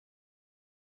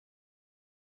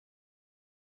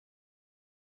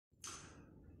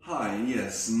Hi,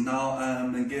 yes, now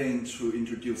I'm going to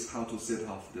introduce how to set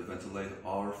up the ventilator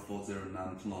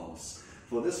R409Plus.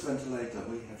 For this ventilator,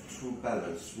 we have two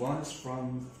bellows. One is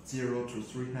from 0 to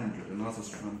 300, another is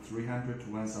from 300 to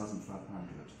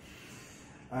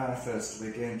 1500. First,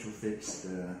 we're going to fix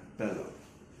the bellow.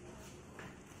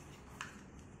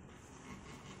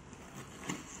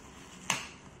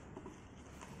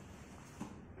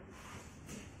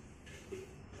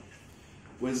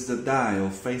 With the dial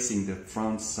facing the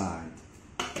front side,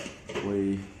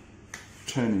 we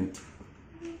turn it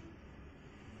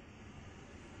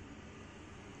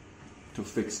to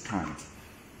fix time.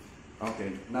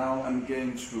 Okay, now I'm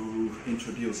going to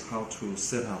introduce how to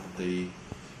set up the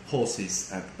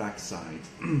hoses at back side.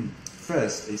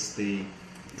 First is the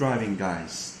driving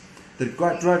guides. The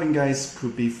driving guides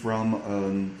could be from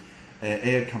an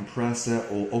air compressor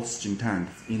or oxygen tank.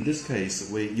 In this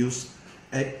case, we use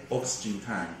an oxygen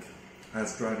tank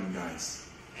as driving guides.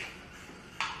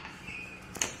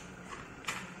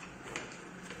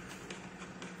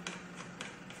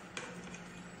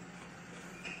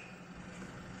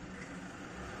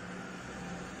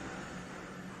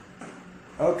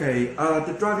 Okay,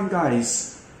 the driving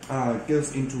guides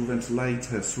goes into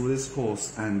ventilator through this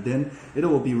hose, and then it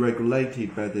will be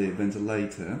regulated by the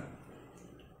ventilator.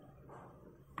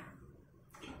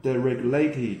 The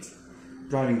regulated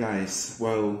driving guides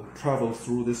will travel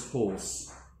through this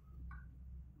hose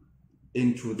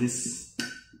into this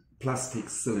plastic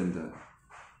cylinder.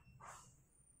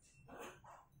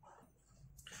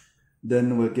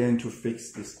 Then we're going to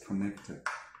fix this connector.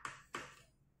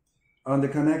 On the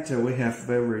connector, we have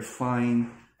very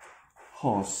fine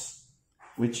hose,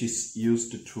 which is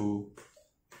used to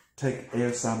take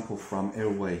air sample from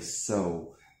airways.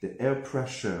 So the air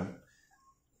pressure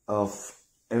of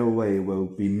airway will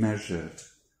be measured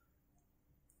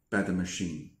by the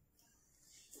machine.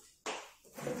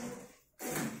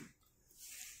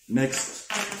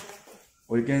 Next,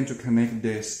 we're going to connect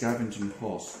the scavenging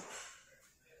hose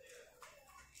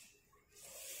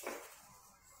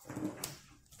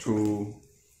to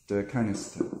the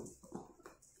canister.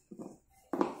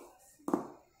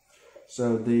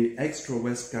 So the extra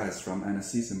waste gas from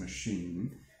anesthesia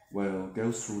machine will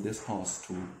go through this hose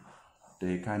to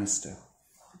the canister.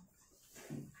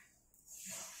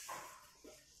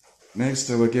 Next,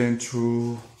 we're going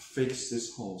to fix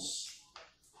this hose.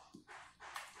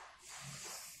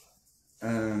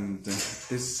 And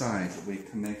this side we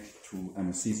connect to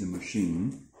anesthesia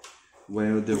machine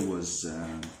where there was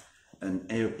an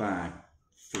airbag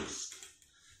fixed.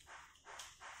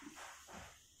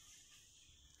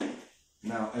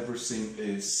 Now everything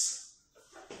is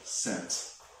set.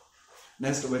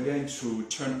 Next, we're going to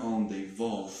turn on the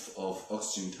valve of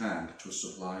oxygen tank to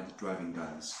supply the driving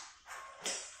guides.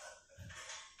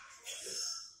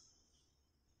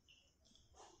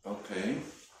 Okay.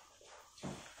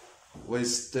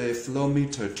 With the flow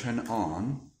meter turned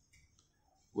on,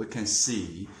 we can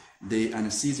see the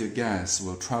anesthesia gas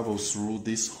will travel through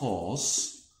this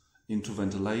hose into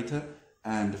ventilator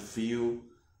and fill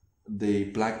the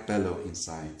black bellow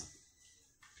inside.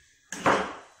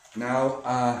 Now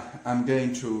I'm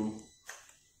going to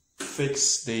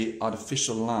fix the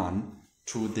artificial line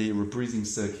to the rebreathing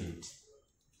circuit.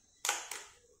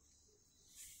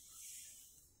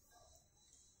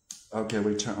 Okay,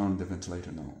 we turn on the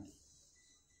ventilator now.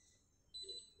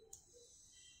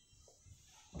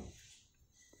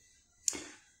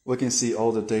 We can see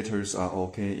all the data are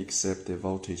okay except the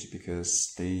voltage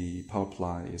because the power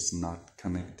supply is not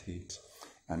connected,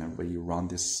 and we run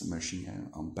this machine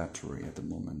on battery at the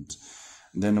moment.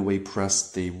 Then we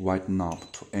press the white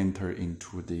knob to enter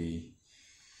into the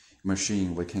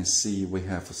machine. We can see we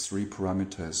have three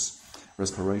parameters: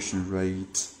 respiration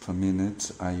rate per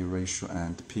minute, IE ratio,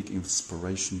 and peak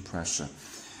inspiration pressure.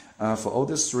 For all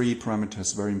these three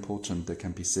parameters, very important, that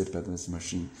can be set by this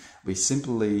machine. We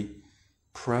simply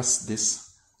press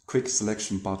this quick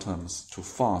selection buttons to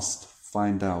fast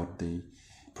find out the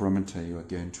parameter you are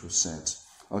going to set.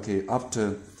 Okay,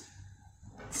 after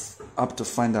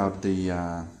find out the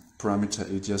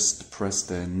parameter, you just press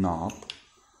the knob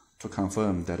to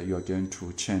confirm that you are going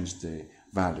to change the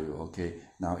value. Okay,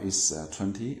 now it's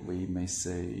 20. We may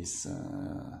say it's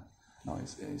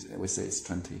we say it's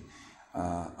 20.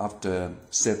 After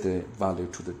set the value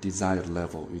to the desired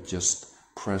level, you just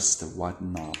press the white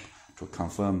knob to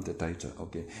confirm the data.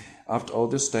 Okay, after all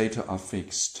this data are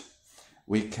fixed,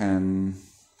 we can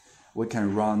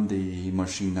run the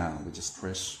machine now. We just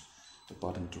press the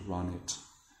button to run it,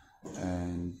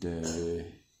 and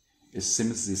it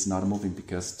seems it's not moving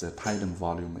because the tidal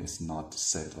volume is not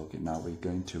set. Okay, now we're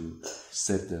going to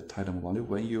set the tidal volume.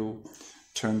 When you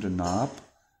turn the knob,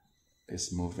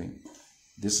 is moving.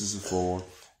 This is for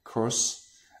coarse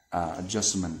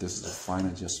adjustment. This is a fine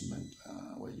adjustment.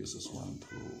 We'll use this one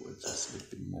to adjust a little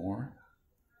bit more.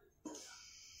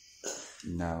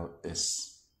 Now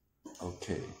it's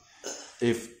okay.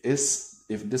 If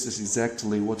this is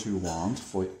exactly what you want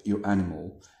for your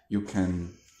animal, you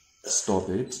can stop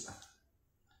it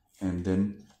and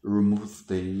then remove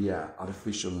the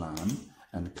artificial line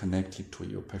and connect it to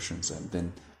your patients, and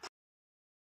then